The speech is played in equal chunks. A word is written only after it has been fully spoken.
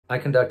I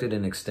conducted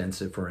an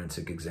extensive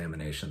forensic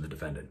examination of the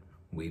defendant.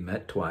 We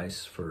met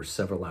twice for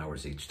several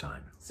hours each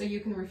time. So you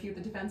can refute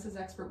the defense's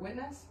expert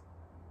witness?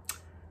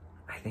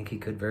 I think he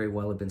could very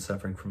well have been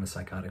suffering from a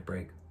psychotic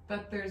break.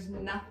 But there's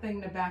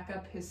nothing to back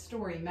up his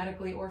story,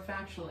 medically or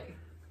factually.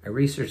 I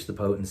researched the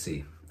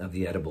potency of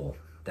the edible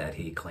that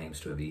he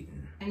claims to have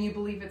eaten. And you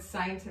believe it's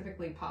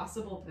scientifically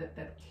possible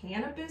that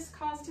cannabis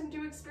caused him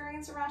to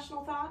experience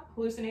irrational thought,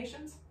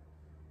 hallucinations?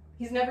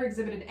 He's never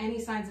exhibited any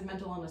signs of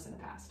mental illness in the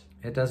past.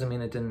 It doesn't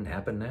mean it didn't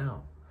happen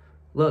now.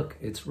 Look,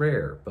 it's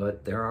rare,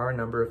 but there are a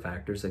number of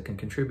factors that can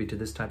contribute to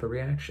this type of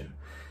reaction.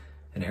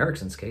 In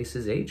Erickson's case,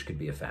 his age could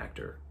be a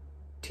factor.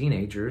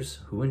 Teenagers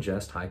who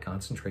ingest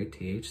high-concentrate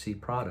THC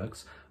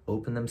products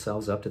open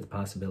themselves up to the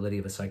possibility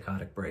of a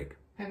psychotic break.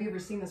 Have you ever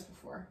seen this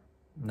before?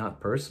 Not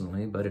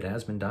personally, but it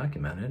has been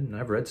documented, and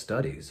I've read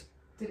studies.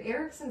 Did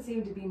Erickson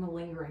seem to be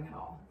malingering at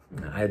all?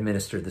 I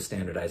administered the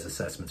standardized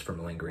assessments for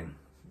malingering,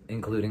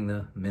 including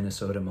the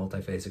Minnesota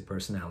Multiphasic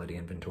Personality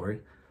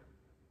Inventory.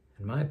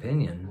 In my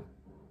opinion,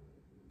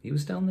 he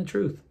was telling the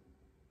truth.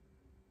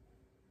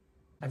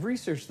 I've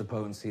researched the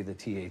potency of the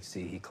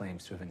THC he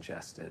claims to have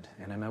ingested,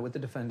 and I met with the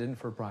defendant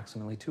for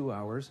approximately 2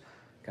 hours,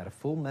 got a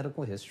full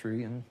medical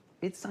history, and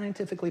it's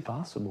scientifically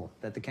possible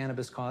that the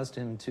cannabis caused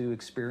him to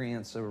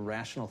experience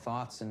irrational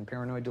thoughts and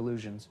paranoid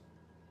delusions.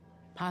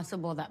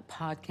 Possible that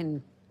pot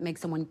can make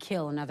someone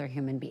kill another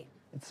human being.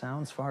 It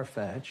sounds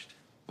far-fetched.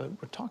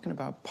 But we're talking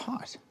about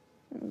pot.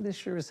 This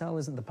sure as hell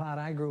isn't the pot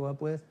I grew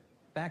up with.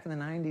 Back in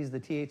the 90s, the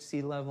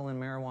THC level in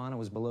marijuana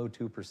was below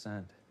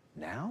 2%.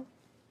 Now,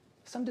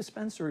 some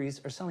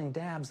dispensaries are selling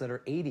dabs that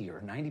are 80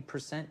 or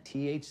 90%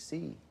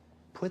 THC.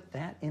 Put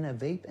that in a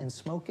vape and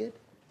smoke it,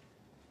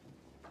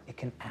 it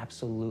can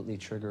absolutely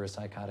trigger a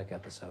psychotic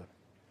episode.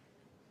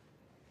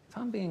 If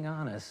I'm being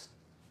honest,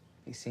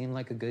 he seemed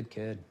like a good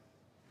kid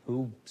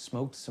who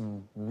smoked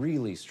some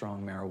really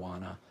strong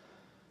marijuana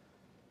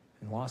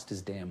and lost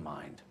his damn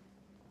mind.